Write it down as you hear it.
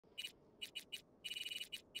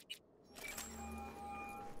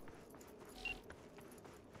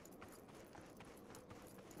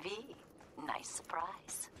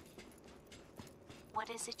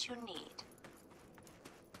is it you need?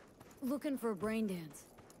 Looking for a brain dance.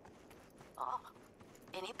 Oh,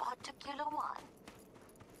 any particular one?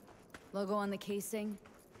 Logo on the casing?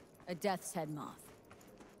 A death's head moth.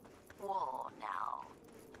 Whoa, now.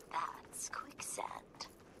 That's quicksand.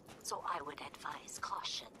 So I would advise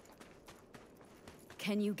caution.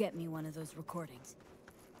 Can you get me one of those recordings?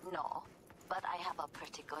 No, but I have a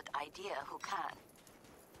pretty good idea who can.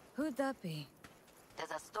 Who'd that be?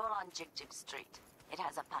 There's a store on Jig Jig Street. It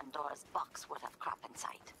has a Pandora's box worth of crap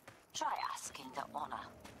inside. Try asking the owner.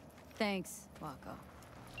 Thanks, Wako.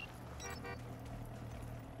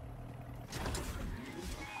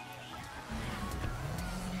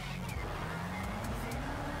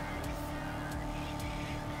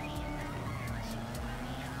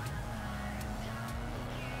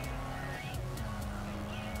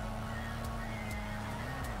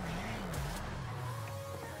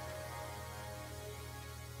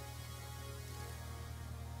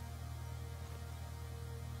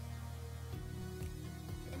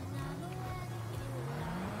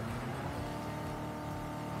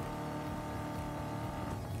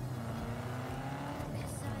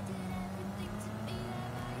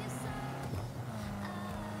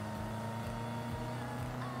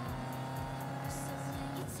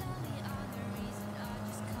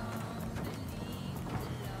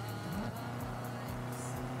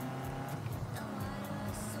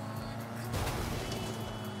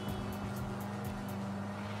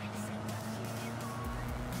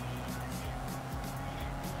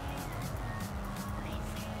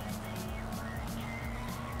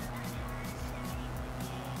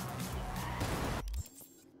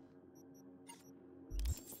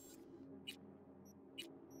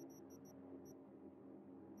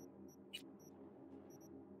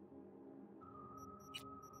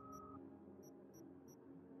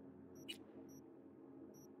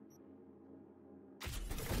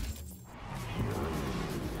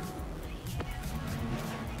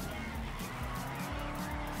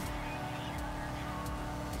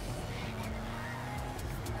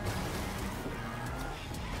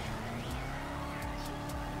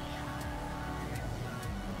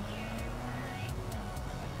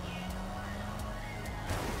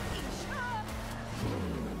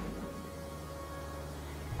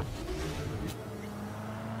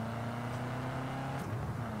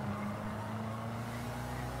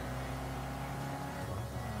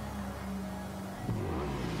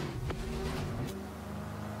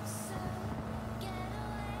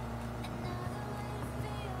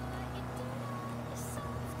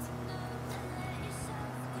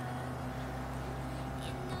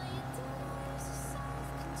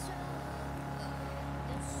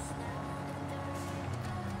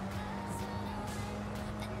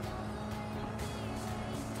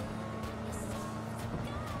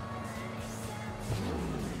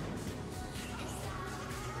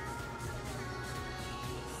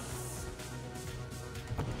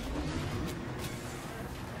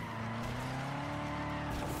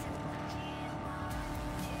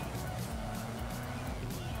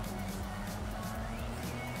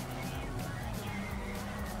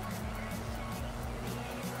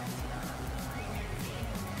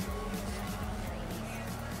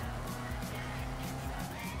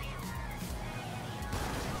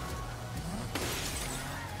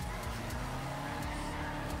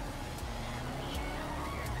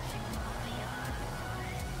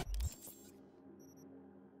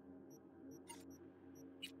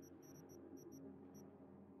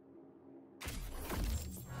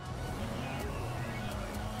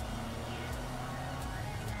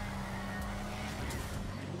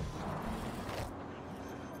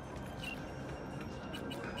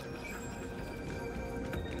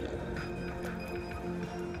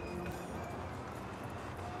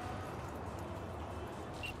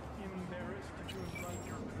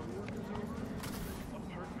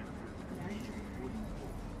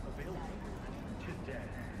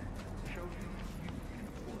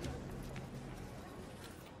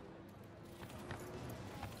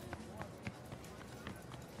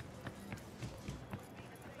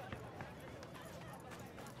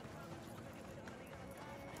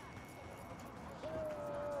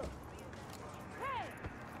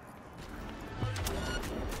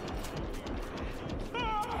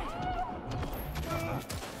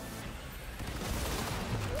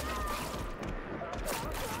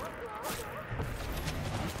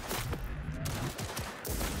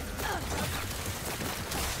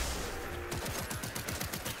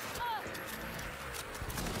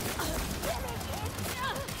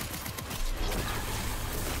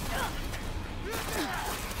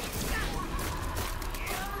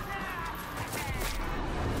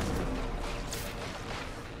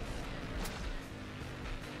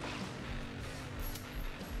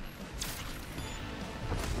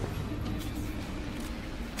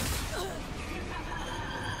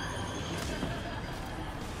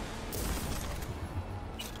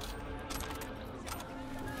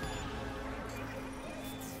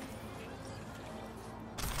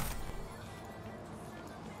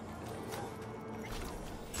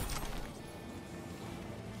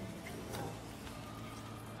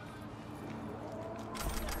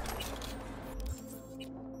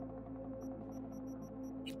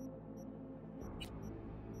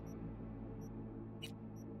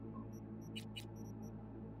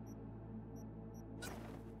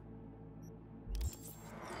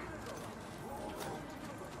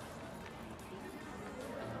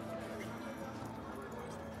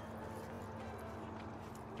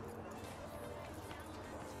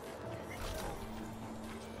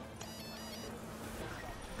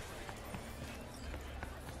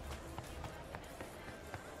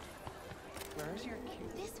 Where's your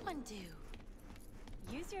cue? This one do?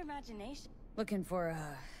 Use your imagination. Looking for,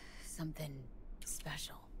 something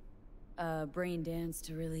special. A brain dance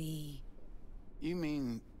to really... You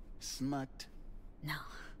mean smut? No.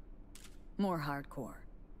 More hardcore.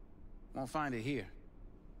 Won't find it here.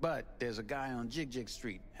 But there's a guy on Jig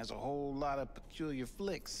Street, has a whole lot of peculiar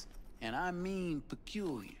flicks. And I mean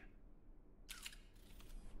peculiar.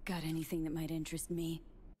 Got anything that might interest me?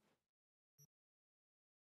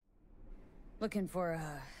 Looking for,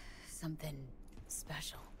 something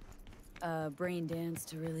special. A brain dance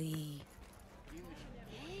to really...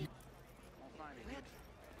 Won't find it here.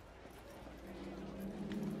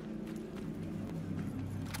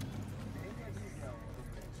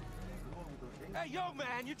 Hey, yo,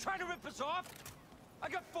 man, you trying to rip us off? I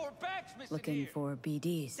got 4 bags missing Looking here. for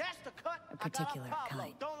BDs. That's the cut. A particular I got Pablo.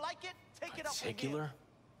 kind. Don't like it? Take it up with him. Particular?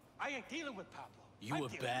 I ain't dealing with Pablo. You I'm a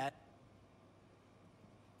dealing bat?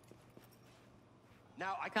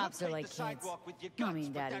 Now, I Cops could are take like the kids. sidewalk with your I guts,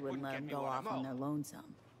 mean, but Daddy that wouldn't let get them me go what off I'm on their owed.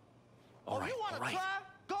 lonesome. All right, You want all to right. try?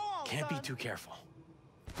 Go on, Can't be son. too careful.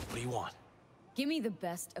 What do you want? Give me the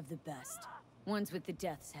best of the best. Ones with the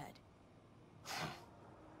death's head.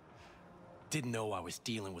 Didn't know I was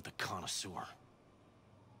dealing with a connoisseur.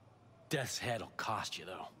 Death's head'll cost you,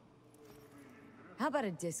 though. How about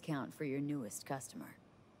a discount for your newest customer?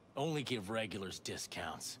 Only give regulars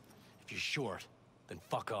discounts. If you're short, then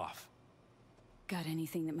fuck off. Got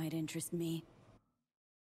anything that might interest me?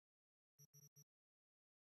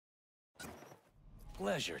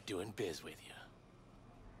 Pleasure doing biz with you.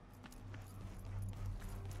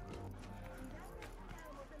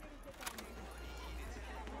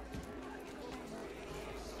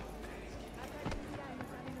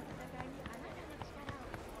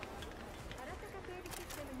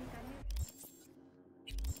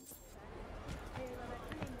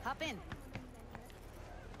 Hop in.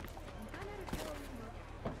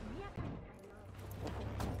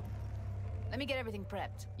 Let me get everything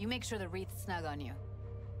prepped. You make sure the wreath's snug on you.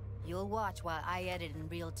 You'll watch while I edit in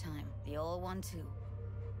real time. The old one, too.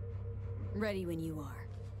 Ready when you are.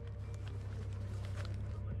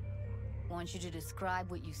 Want you to describe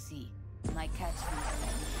what you see. My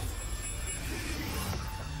catchphrase.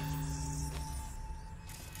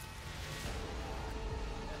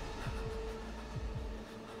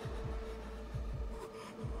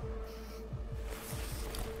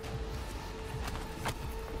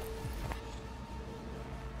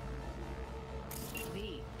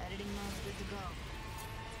 Editing mode's good to go.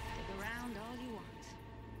 Stick around all you want.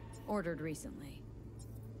 Ordered recently.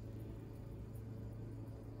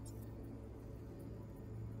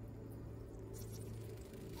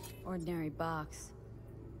 Ordinary box.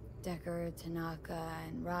 Decker, Tanaka,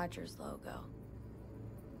 and Rogers logo.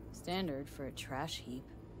 Standard for a trash heap.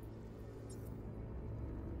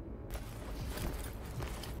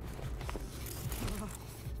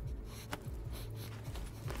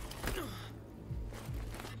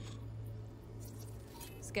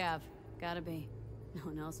 Scav. Gotta be. No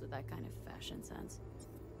one else with that kind of fashion sense.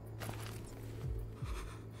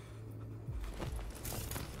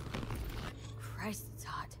 Christ, it's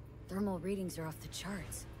hot. Thermal readings are off the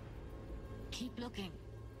charts. Keep looking.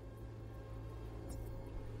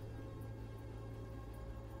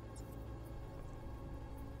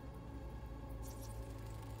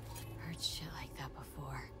 Heard shit like that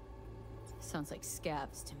before. Sounds like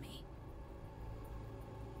scabs to me.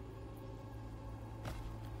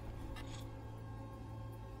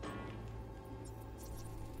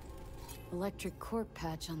 Electric corp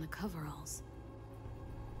patch on the coveralls.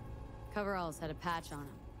 Coveralls had a patch on them.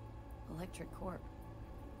 Electric corp.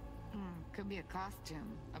 Could be a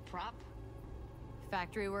costume. A prop?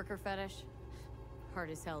 Factory worker fetish? Hard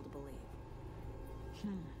as hell to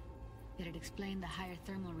believe. It'd explain the higher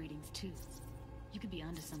thermal readings, too. You could be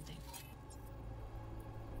onto something.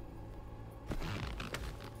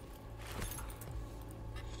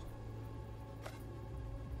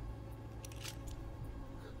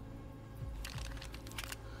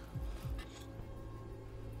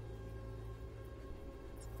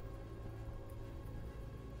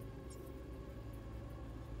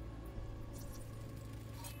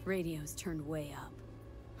 Radio's turned way up.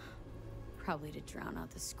 Probably to drown out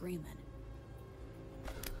the screaming.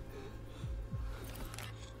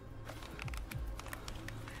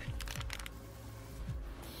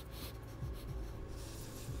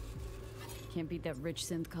 Can't beat that rich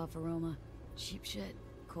synth cough aroma. Cheap shit.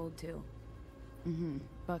 Cold too.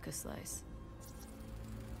 Buck a slice.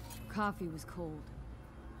 Coffee was cold.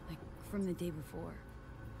 Like from the day before.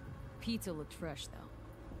 Pizza looked fresh though.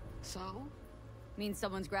 So? Means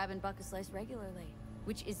someone's grabbing buck a slice regularly.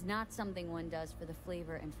 Which is not something one does for the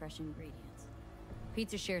flavor and fresh ingredients.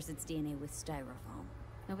 Pizza shares its DNA with styrofoam.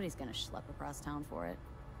 Nobody's gonna schlep across town for it.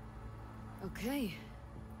 Okay.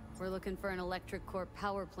 We're looking for an electric core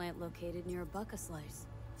power plant located near Bucka Slice.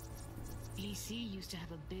 EC used to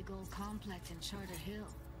have a big old complex in Charter Hill.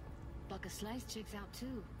 Bucka Slice checks out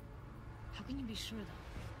too. How can you be sure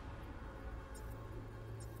though?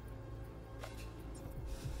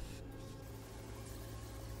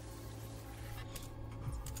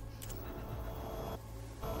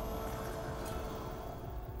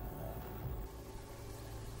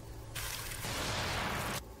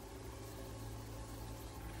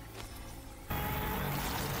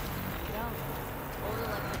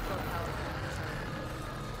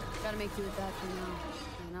 Gotta make do with that for now.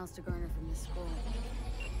 Nothing else to garner from this school.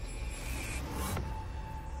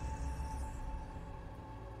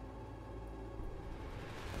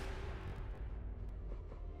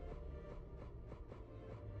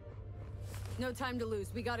 No time to lose.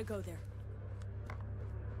 We gotta go there.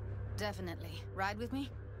 Definitely. Ride with me?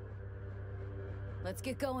 Let's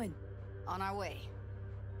get going. On our way.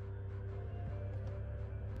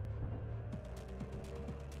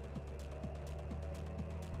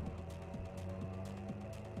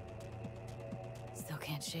 Still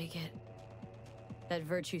can't shake it. That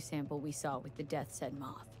virtue sample we saw with the Death's Head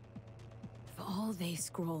moth. If all they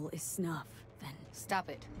scroll is snuff, then... Stop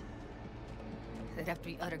it. They'd have to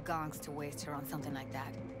be utter gonks to waste her on something like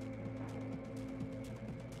that.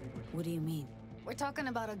 What do you mean? We're talking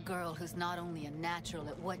about a girl who's not only a natural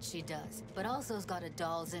at what she does, but also has got a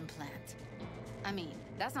doll's implant. I mean,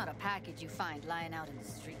 that's not a package you find lying out in the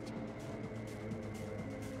street.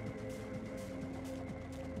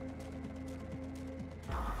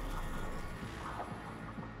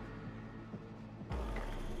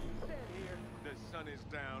 The sun is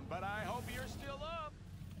down, but I hope you're still up.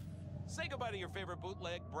 Say goodbye to your favorite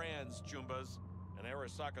bootleg brands, Jumbas. An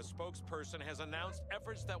Arasaka spokesperson has announced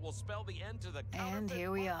efforts that will spell the end to the And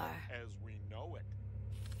here we are. as we know it.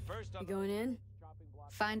 First You going in?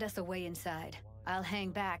 Find us a way inside. I'll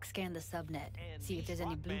hang back, scan the subnet, see if there's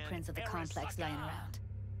any blueprints of the complex lying around.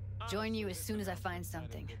 Join you as soon as I find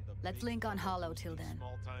something. Let's link on Hollow till then.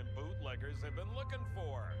 Small-time bootleggers have been looking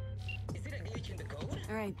for. Is it a glitch in the code?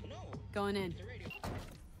 All right, No. going in. The radio.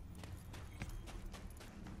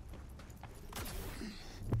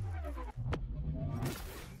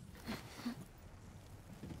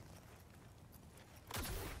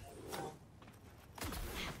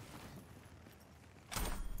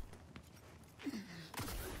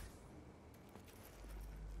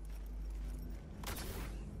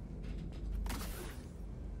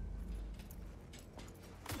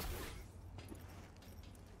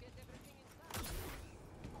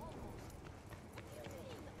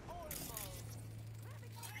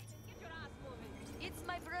 It's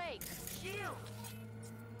my break. Chill.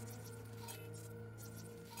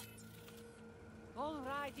 All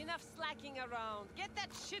right, enough slacking around. Get that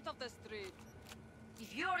shit off the street.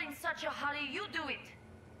 If you're in such a hurry, you do it.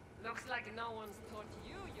 Looks like no one's taught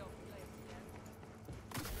you your place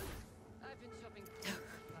yet. I've been shopping for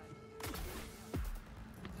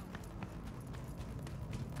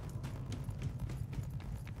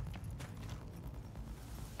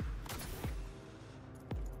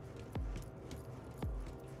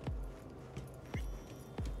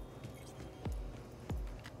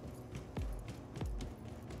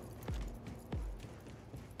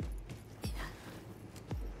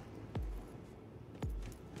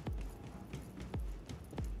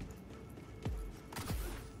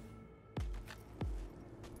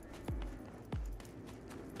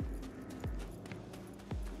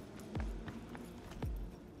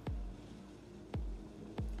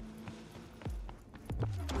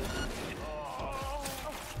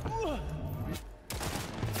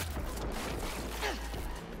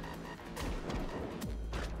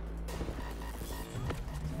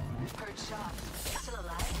Heard shot. Still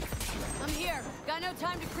alive? I'm here. Got no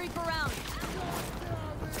time to creep around.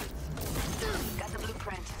 Got the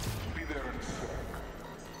blueprint. Be there in a sec.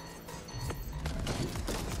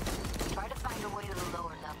 Try to find a way to the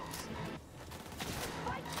lower levels.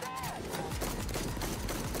 Right there!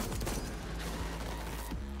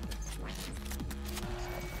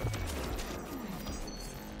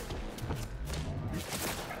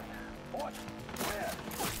 What? Where?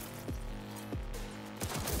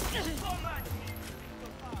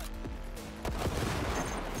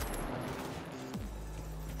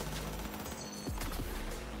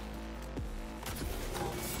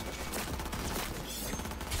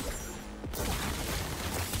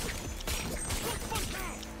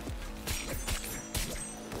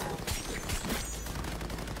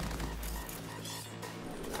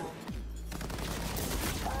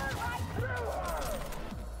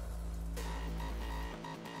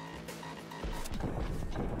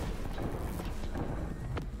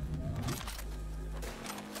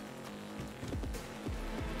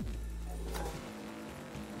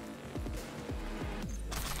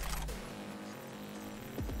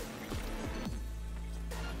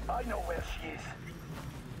 I know where she is.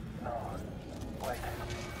 No, wait.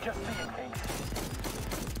 Just seeing things.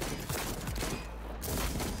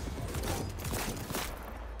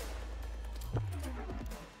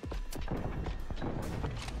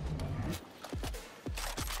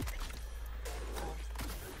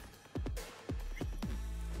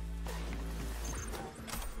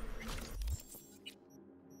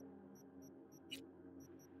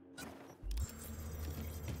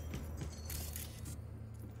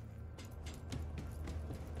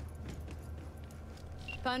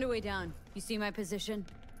 Found a way down. You see my position?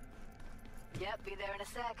 Yep, be there in a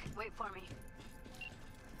sec. Wait for me.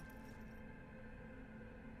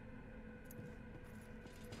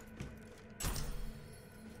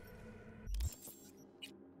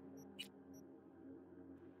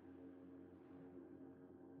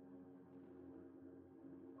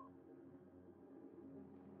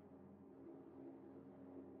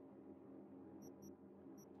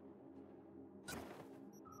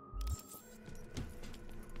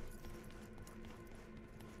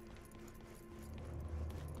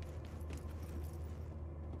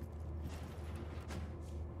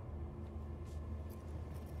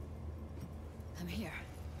 I'm here.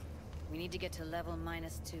 We need to get to level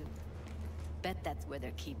 -2. Bet that's where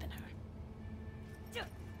they're keeping her.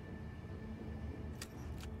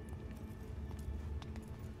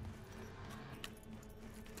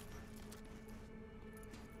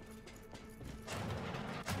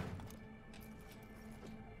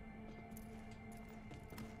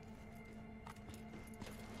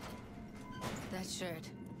 That shirt.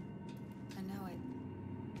 I know it.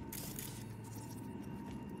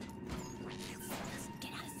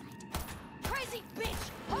 Get out of sight. Crazy bitch!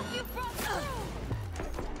 Hope you brought through!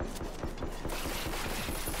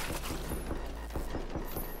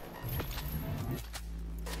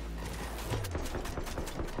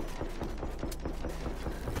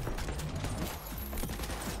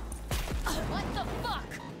 What the fuck?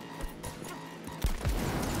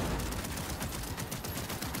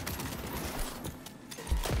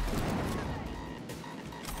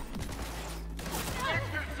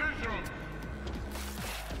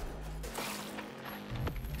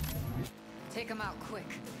 Take him out quick.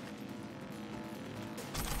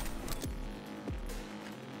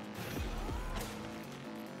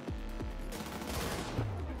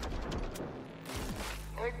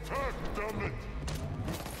 Attack, damn it!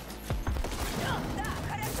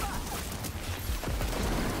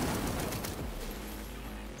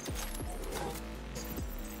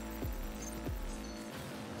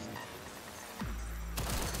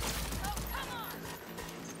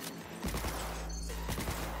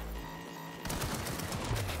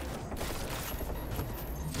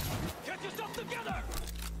 Get yourself together!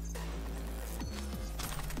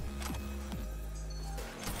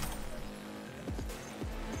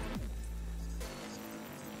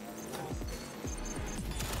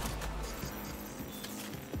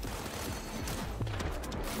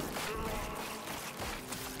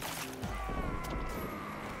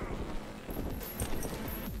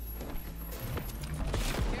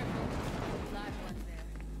 Live one there.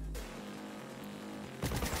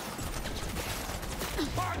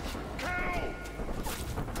 Punch! Kill!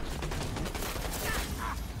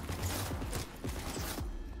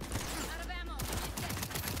 Out of ammo.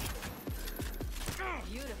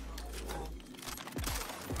 Beautiful.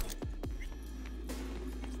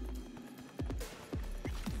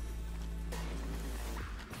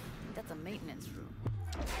 That's a maintenance room.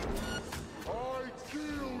 I kill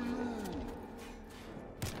you!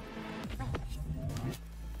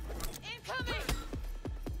 Incoming!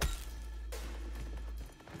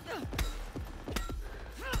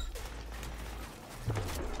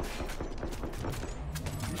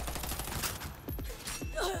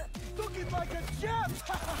 Looking like a gem!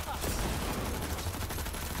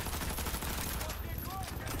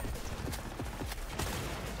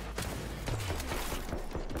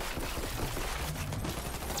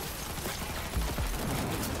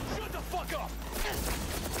 Shut the fuck up!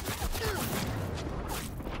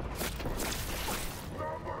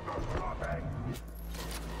 Number the dropping!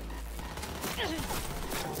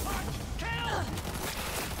 Kill!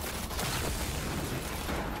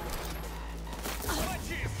 What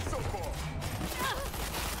is so far?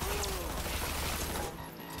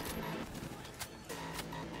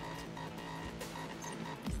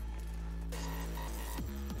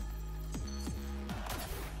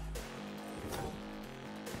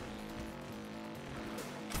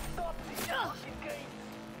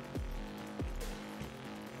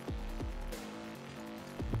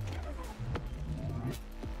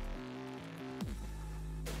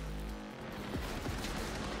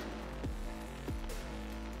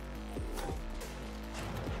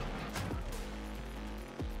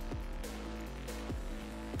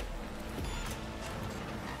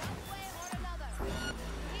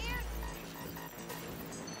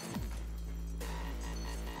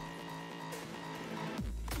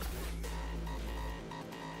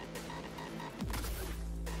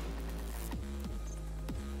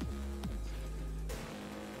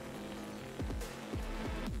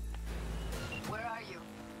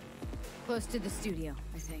 Close to the studio,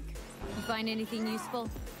 I think. You find anything useful?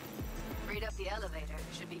 Freed up the elevator.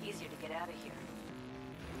 Should be easier to get out of here.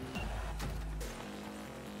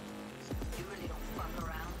 You really don't fuck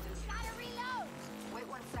around, do you? Gotta reload! Wait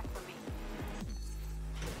 1 sec for me.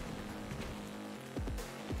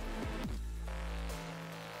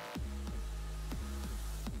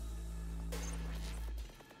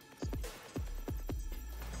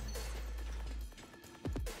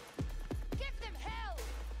 Give them hell!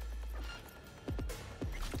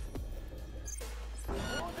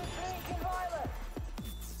 Who's the drinking violence?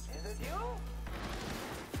 Is it you?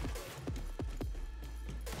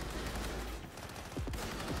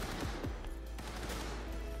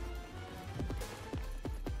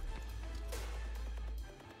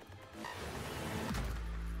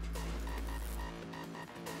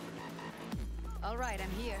 All right, I'm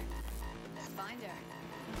here. Let's find her.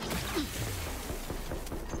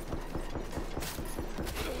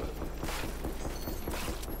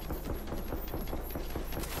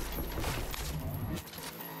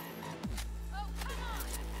 Oh, come on!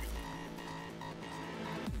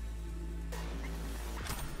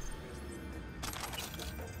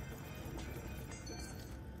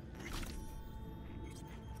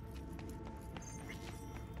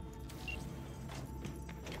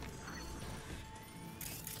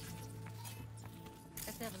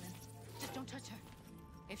 That's Evelyn. Just don't touch her.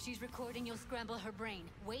 If she's recording, you'll scramble her brain.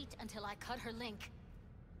 Wait until I cut her link.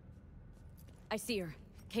 I see her.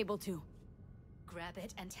 Cable 2. Grab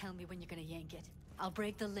it and tell me when you're gonna yank it. I'll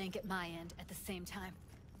break the link at my end at the same time.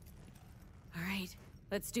 All right,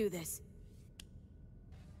 let's do this.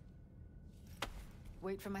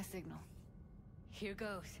 Wait for my signal. Here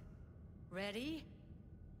goes. Ready?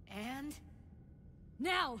 And...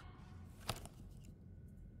 Now!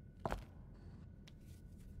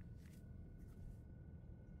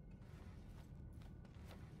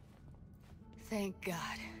 Thank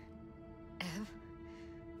God.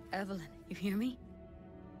 Evelyn, you hear me?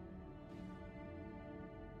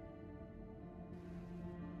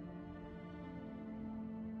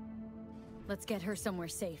 Let's get her somewhere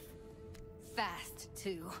safe. Fast,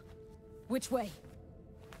 too. Which way?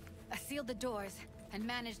 I sealed the doors and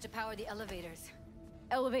managed to power the elevators.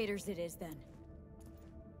 Elevators it is, then.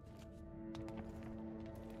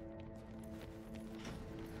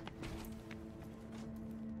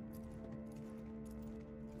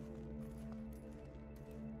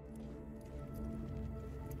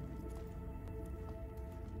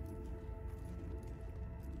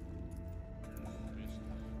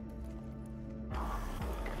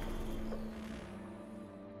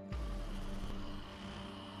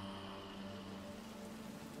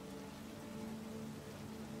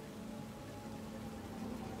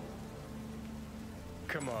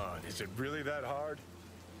 Come on, is it really that hard?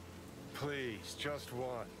 Please, just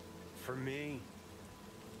one. For me?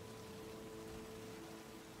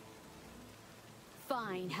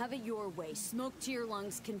 Fine, have it your way. Smoke to your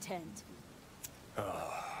lungs' content.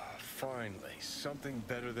 Finally, something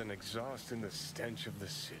better than exhaust in the stench of the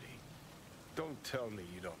city. Don't tell me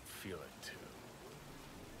you don't feel it too.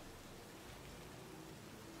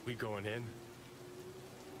 We going in?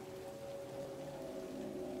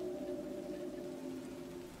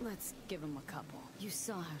 Let's give him a couple. You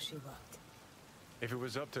saw how she looked. If it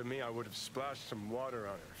was up to me, I would have splashed some water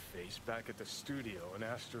on her face back at the studio and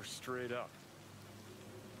asked her straight up.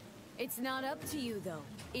 It's not up to you, though,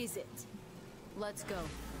 is it? Let's go.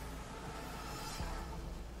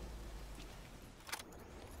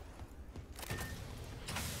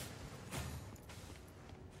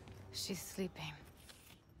 She's sleeping.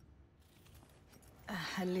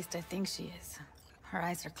 At least I think she is. Her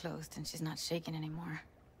eyes are closed and she's not shaking anymore.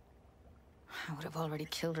 I would have already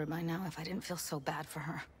killed her by now if I didn't feel so bad for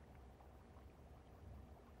her.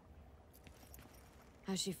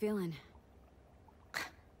 How's she feeling?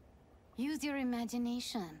 Use your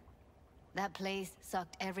imagination. That place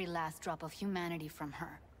sucked every last drop of humanity from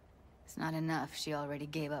her. It's not enough. She already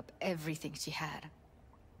gave up everything she had.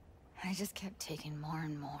 I just kept taking more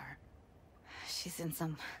and more. She's in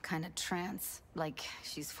some kind of trance, like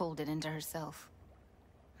she's folded into herself.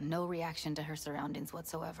 No reaction to her surroundings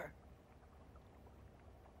whatsoever.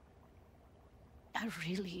 I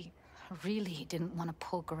really didn't want to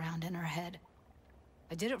poke around in her head.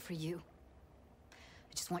 I did it for you.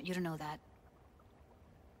 I just want you to know that.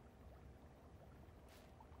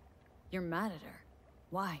 You're mad at her.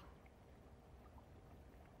 Why?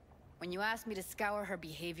 When you asked me to scour her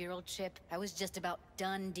behavioral chip, I was just about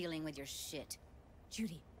done dealing with your shit.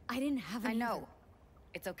 Judy, I didn't have any... I know.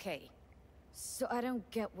 It's okay. So I don't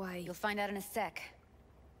get why... You'll find out in a sec.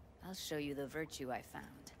 I'll show you the virtue I found.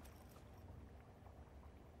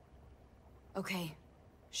 Okay,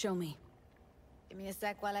 show me. Give me a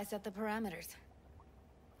sec while I set the parameters.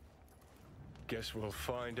 Guess we'll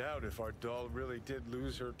find out if our doll really did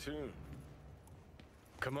lose her tune.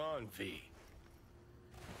 Come on, V.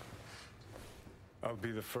 I'll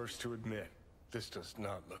be the first to admit, this does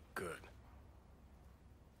not look good.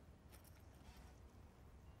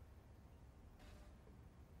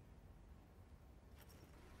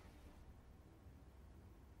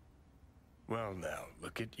 Well now,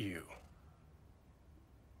 look at you.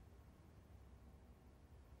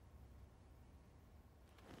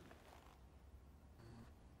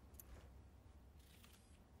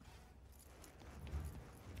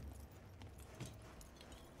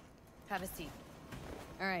 Have a seat.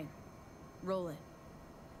 All right, roll it.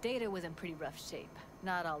 Data was in pretty rough shape.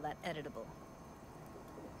 Not all that editable.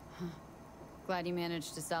 Glad you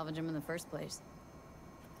managed to salvage him in the first place.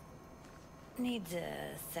 Needs a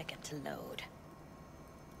second to load.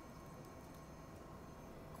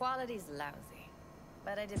 Quality's lousy,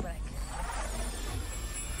 but I did what I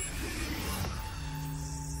could.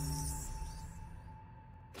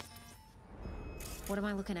 What am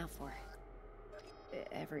I looking out for?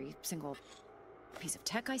 Every single piece of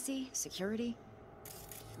tech I see? Security?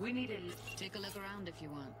 We need to take a look around if you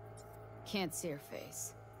want. Can't see her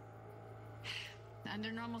face.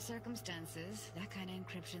 Under normal circumstances, that kind of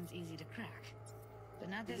encryption's easy to crack. But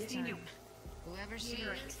not this time. Whoever she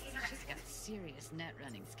is, she's got serious net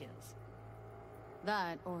running skills.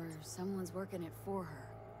 That, or someone's working it for her.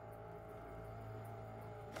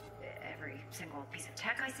 Every single piece of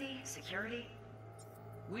tech I see? Security?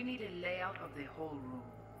 We need a layout of the whole room.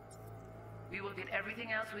 We will get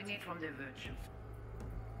everything else we need from the virtue.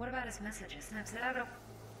 What about his messages?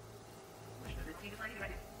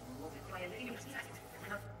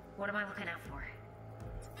 What am I looking out for?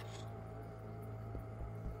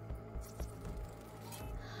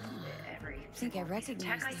 Every think I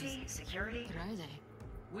recognize tech I these. see? Security? What are they?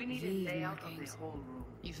 We need V a layout markings. of the whole room.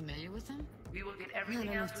 You familiar with them? We will get Not everything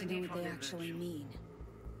else enough we to know need what from they the actually virtue. mean.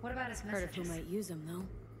 What about his Heard of messages? who might use them, though.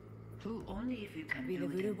 Who? Only if you can Be do the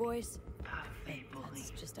it Voodoo in Boys? parfait That's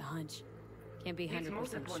bully. just a hunch. Can't be It's 100%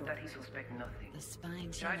 most important sure. that he suspect nothing. The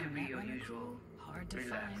spine Try team to on be that your runner usual crew? Hard to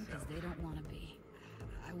relaxed find because self. they don't want to be.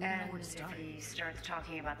 I wouldn't know And where to if start. he starts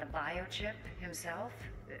talking about the biochip himself,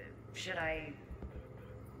 should I...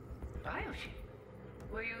 Biochip?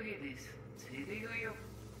 Where you hear this? See the you.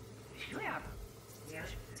 Sure. Yeah,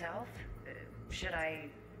 self? Should I...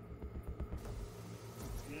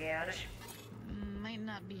 Yeah, Might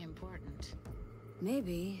not be important.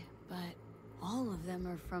 Maybe, but all of them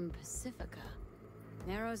are from Pacifica.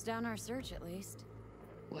 Narrows down our search, at least.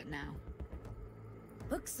 What now?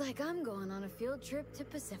 Looks like I'm going on a field trip to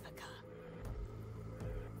Pacifica.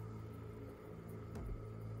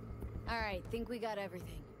 All right, think we got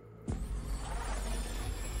everything.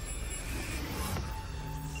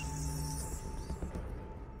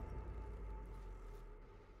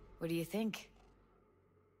 What do you think?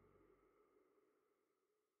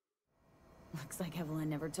 Looks like Evelyn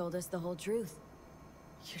never told us the whole truth.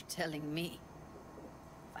 You're telling me.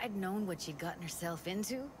 If I'd known what she'd gotten herself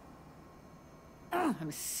into...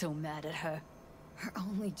 I'm so mad at her. Her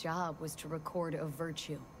only job was to record a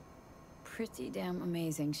virtue. Pretty damn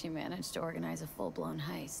amazing she managed to organize a full-blown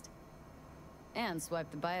heist. And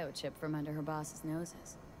swipe the biochip from under her boss's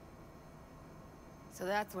noses. So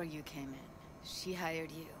that's where you came in. She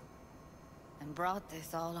hired you. And brought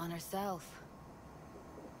this all on herself.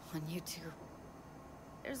 On you two.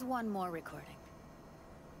 There's one more recording.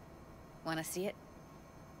 Wanna see it?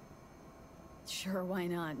 Sure, why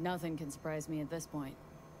not? Nothing can surprise me at this point.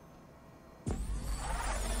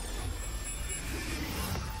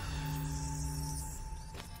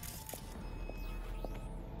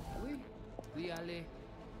 Oui, oui, allez.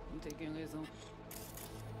 Vous taking raison.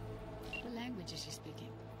 What language is she speaking?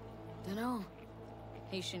 Dunno.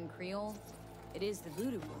 Haitian Creole? It is the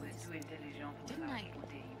Voodoo Boys. Too intelligent pour Didn't ça, I-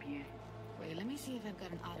 écoutez bien. Wait, let me see if I've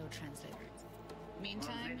got an auto-translator.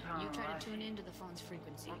 Meantime, you try to tune into the phone's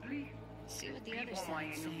frequency. Oui. See what the Puis other bon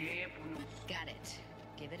moyen side's nous saying. gagner pour nous. Got it.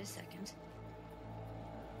 Give it a second.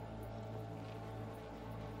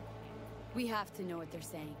 We have to know what they're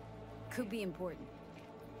saying. Could be important.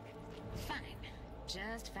 Fine.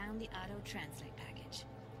 Just found the auto-translate package.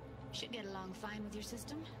 Should get along fine with your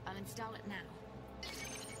system. I'll install it now.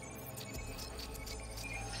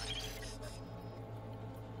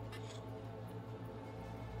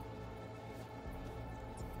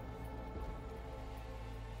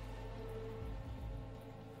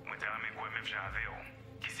 Mwen te rame kwen mèm jan ave yo,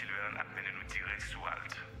 ki Silver ap mene nou direk sou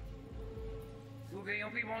alt. Vous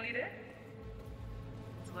gagnez pris mon idée?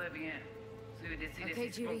 Très bien. Tu décides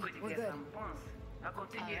Okay, si Judy, ton côté we're qu'est-ce good. qu'on pense. À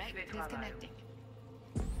continuer, All je vais right, travailler. disconnecting.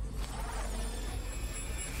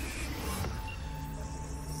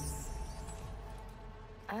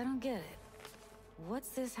 I don't get it. What's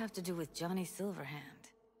this have to do with Johnny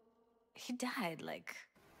Silverhand? He died, like,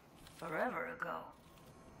 Forever ago.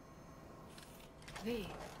 V,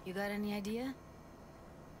 you got any idea?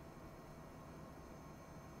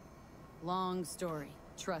 Long story.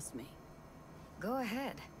 Trust me. Go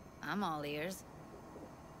ahead. I'm all ears.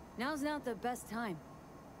 Now's not the best time.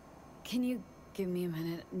 Can you give me a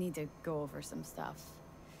minute? I need to go over some stuff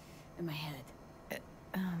in my head.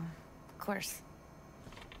 Of course.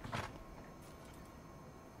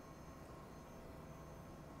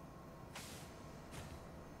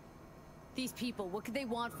 These people, what could they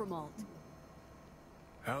want from Alt?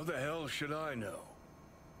 How the hell should I know?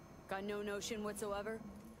 Got no notion whatsoever?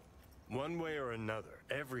 One way or another,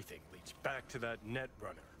 everything leads back to that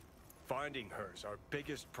Netrunner. Finding her's our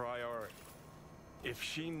biggest priority. If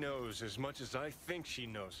she knows as much as I think she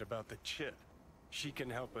knows about the chip, she can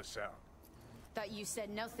help us out. Thought you said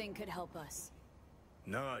nothing could help us.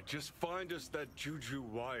 Nah, just find us that Juju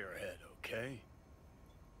wirehead, okay?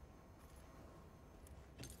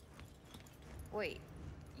 Wait,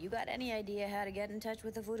 you got any idea how to get in touch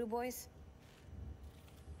with the Voodoo Boys?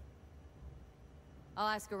 I'll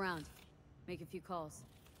ask around. Make a few calls.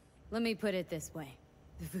 Let me put it this way.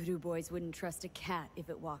 The Voodoo Boys wouldn't trust a cat if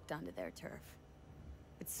it walked onto their turf.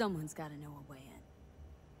 But someone's gotta know a way in.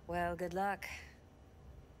 Well, good luck.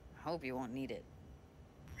 Hope you won't need it.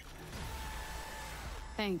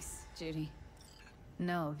 Thanks, Judy.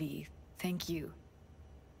 No, V. Thank you.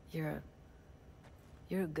 You're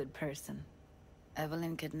a good person.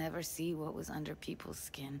 Evelyn could never see what was under people's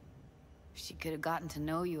skin. If she could have gotten to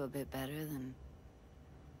know you a bit better, then...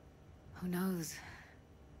 who knows?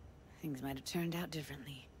 Things might have turned out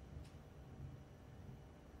differently.